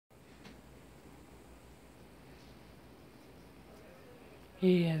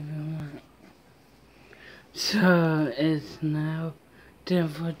Hey everyone. So it's now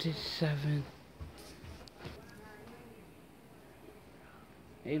 10:47.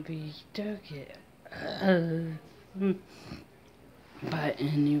 Maybe he took it. But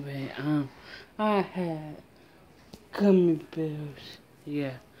anyway, I had gummy bears.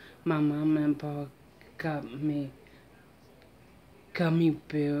 Yeah, my mom and Bob got me gummy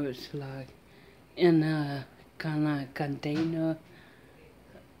bears like in a kind of container.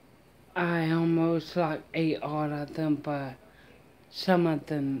 I almost like ate all of them, but some of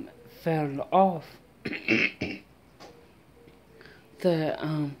them fell off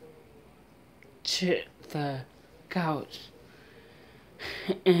the the couch,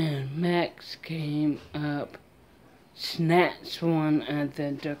 and Max came up, snatched one, and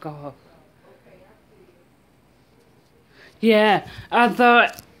then took off. Yeah, I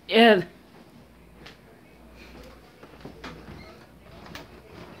thought it.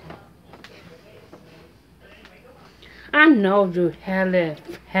 I know you have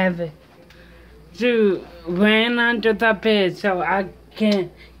it. You ran under the bed so I can't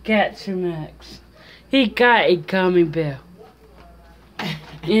get to Max. He got a gummy bear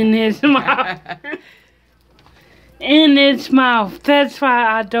in his mouth. In his mouth. That's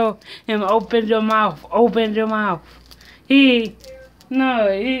why I told him, open your mouth, open your mouth. He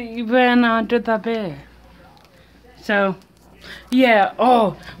ran under the bed. So, yeah,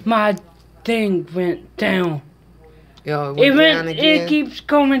 oh, my thing went down. Yo, it went down again? It keeps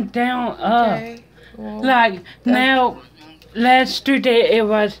going down up. Okay. Well, like, now, yesterday it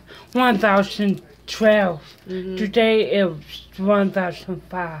was 1,012. Today it was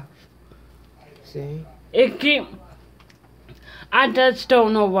 1,005. See? I just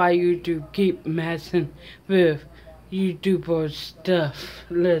don't know why YouTube keep messing with YouTuber stuff,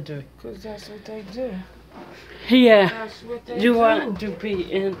 literally. Because that's what they do. Yeah. That's what they You do. want to be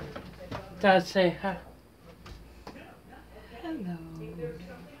in to say hi. Hello,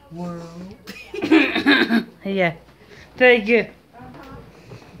 world. Yeah. Thank you.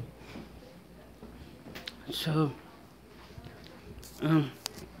 So,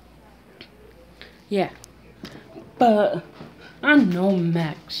 yeah. But I know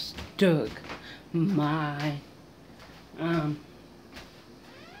Max took my,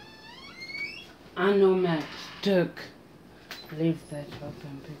 leave that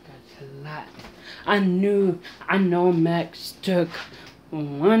open because a lot. I know Max took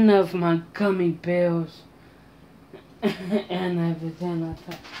one of my gummy bears and everything like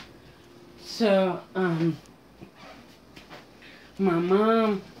that. So, my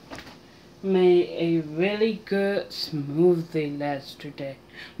mom made a really good smoothie yesterday.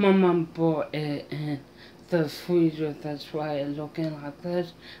 My mom bought it in the freezer, that's why it's looking like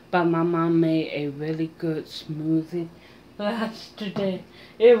this. But my mom made a really good smoothie yesterday.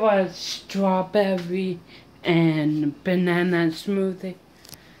 It was strawberry and banana smoothie.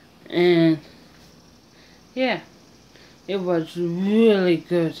 And yeah, it was really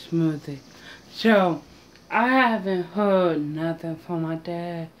good smoothie. So I haven't heard nothing from my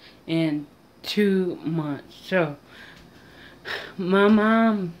dad in 2 months. So my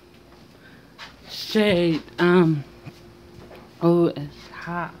mom said, oh, it's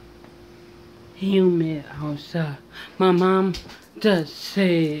hot, humid outside. My mom just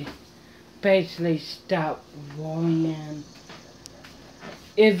said, basically stop worrying.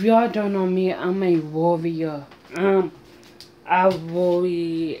 If y'all don't know me, I'm a warrior. I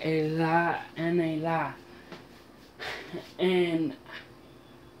worry a lot and a lot. And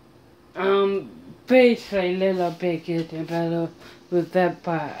basically a little bit getting better with that,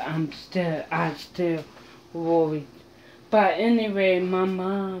 but I still worried. But anyway, my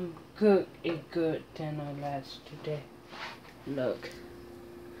mom cooked a good dinner yesterday. Look,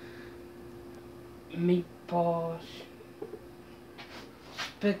 meatballs,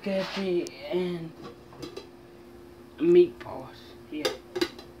 spaghetti, and meatballs. Yeah,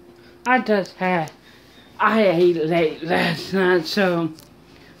 I ate late last night, so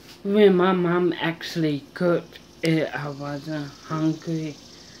when my mom actually cooked it, I wasn't hungry.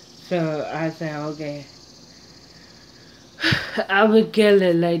 So I said, okay, I will get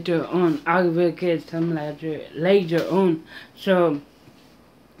it later on. I will get some later on. So,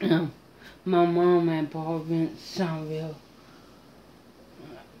 my mom and Bob went somewhere.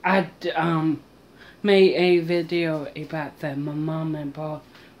 I made a video about that. My mom and Bob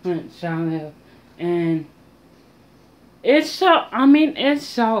went somewhere, and it's so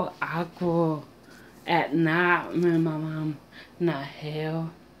awkward at night when my mom not here.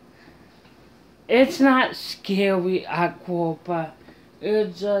 It's not scary awkward, but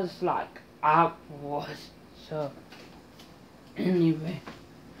it's just like awkward. So anyway.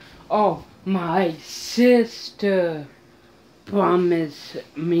 Oh, my sister promised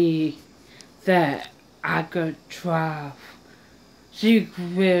me that I could drive. She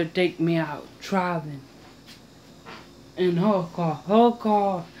will take me out driving in her car. Her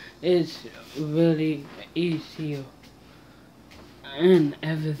car is really easier and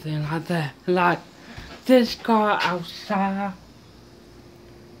everything like that. Like this car outside,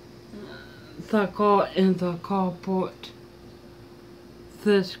 the car in the carport,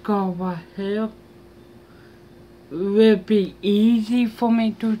 this car right here will be easy for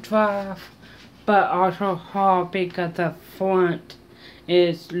me to drive, but also hard because the front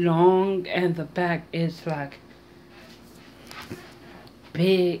is long and the back is like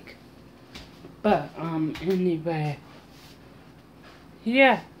big. But anyway,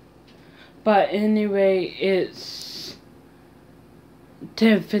 yeah. But anyway, it's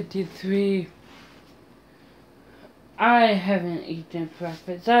 10:53. I haven't eaten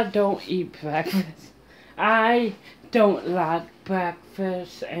breakfast. I don't eat breakfast. I don't like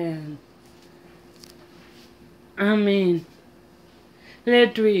breakfast, and I mean,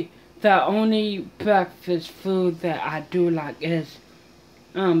 literally, the only breakfast food that I do like is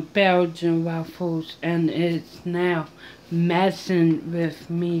Belgian waffles, and it's now messing with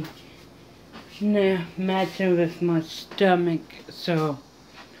me. Now messing with my stomach, so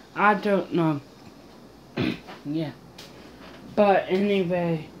I don't know. Yeah. But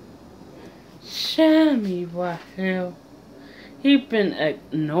anyway, Sammy, what hell? He been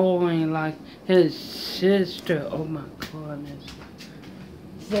ignoring like his sister. Oh my goodness.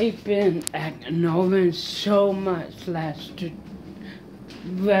 They've been ignoring so much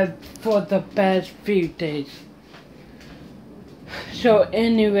for the past few days. So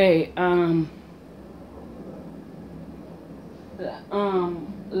anyway,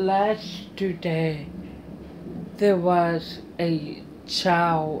 last today there was a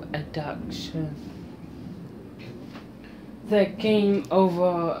child abduction that came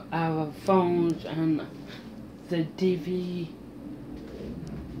over our phones and the TV,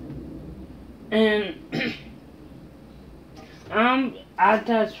 and I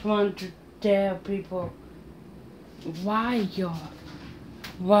just want to tell people why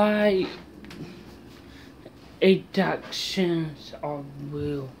abductions are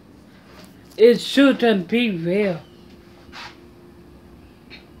real. It shouldn't be real.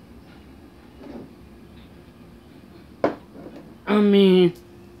 I mean,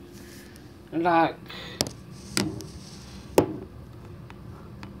 like,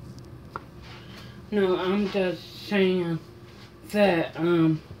 no, I'm just saying that,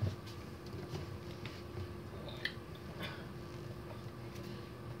 I'm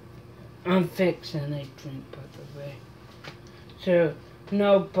fixing a drink, by the way. So,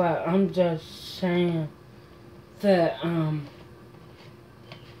 no, but I'm just saying that,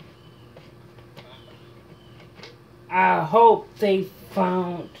 I hope they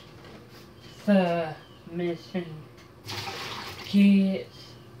found the missing kids.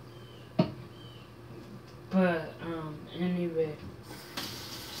 But, anyway.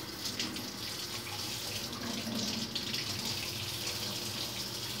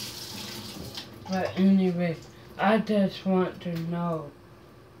 But anyway, I just want to know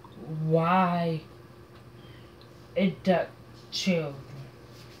why abduct children.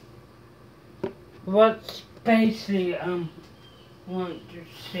 What's basically want to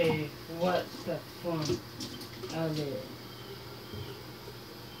say what's the fun of it?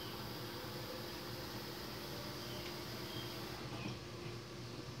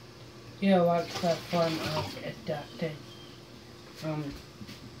 Yeah, what's the fun of abducting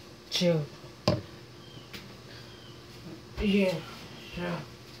children? Yeah, sure.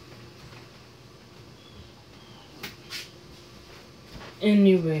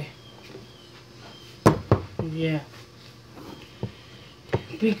 Anyway, yeah.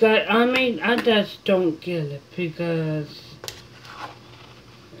 Because, I mean, I just don't get it, because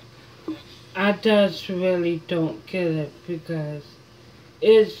I just really don't get it, because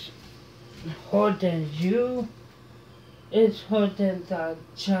it's hurting you, it's hurting the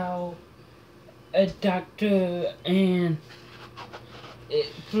child, a doctor, and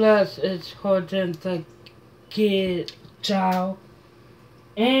plus it's hurting the child,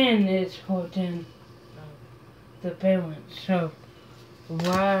 and it's hurting the parents. So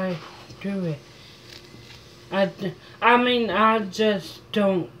why do it? I mean, I just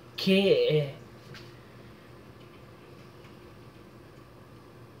don't get it.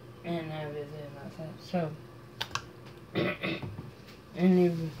 And everything like that. So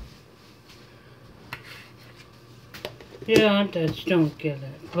anyway, yeah, I just don't get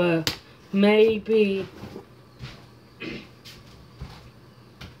it. But maybe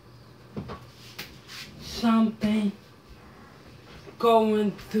something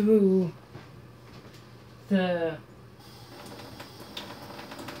going through the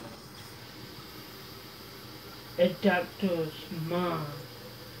doctor's mind.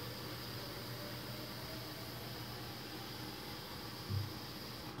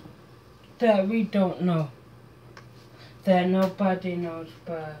 That we don't know. That nobody knows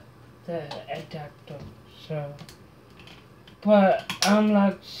but the doctor. So, but I'm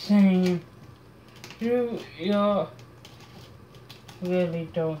like saying, you really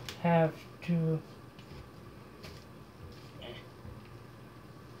don't have to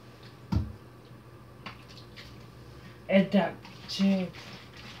adapt to.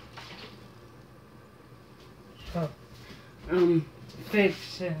 So,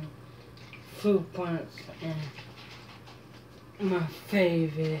 fixing food plants and my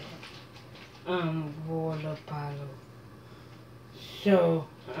favorite water bottle. So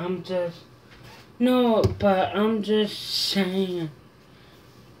I'm just saying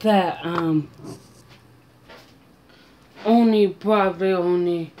that only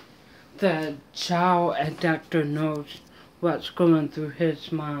the child doctor knows what's going through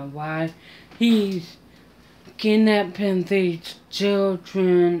his mind. Why he's kidnapping these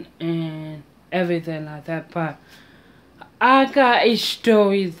children and everything like that. But I got a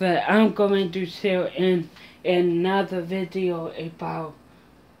story that I'm going to share in another video about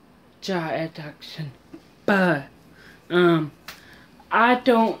child abduction. But I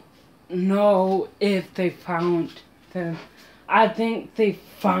don't know if they found them. I think they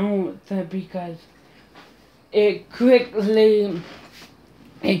found them because it quickly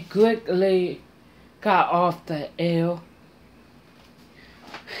got off the air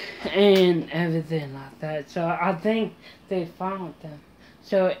and everything like that. So I think they found them.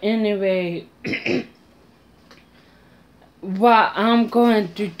 So anyway, what I'm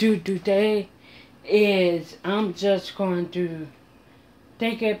going to do today is I'm just going to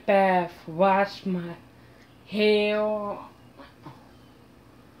take a bath, wash my hair.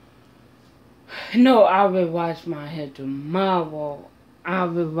 No, I will wash my hair tomorrow.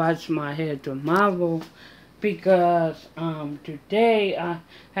 Because today I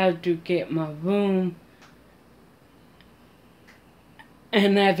have to get my room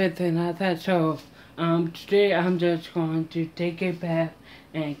and everything like that. So today I'm just going to take a bath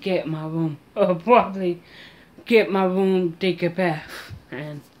and get my room, or probably get my room, take a bath,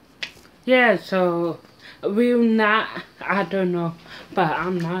 and yeah. So we'll not, I don't know, but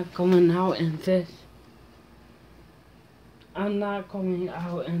I'm not going out in this. I'm not going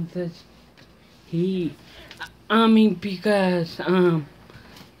out in this heat. I mean, because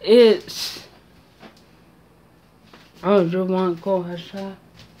it's. Oh, you want to go outside?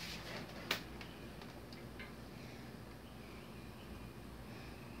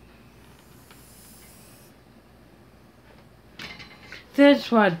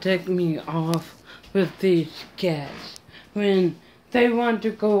 That's what took me off with these cats. When they want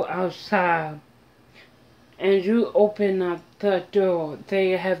to go outside and you open up the door,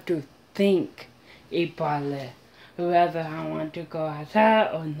 they have to think about it, whether I want to go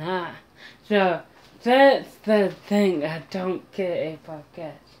outside or not. So that's the thing I don't get about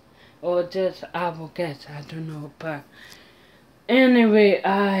cats. Or just our cats, I don't know. But anyway,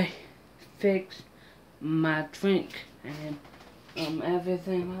 I fixed my drink and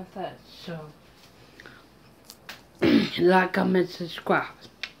everything like that. So like, comment, subscribe.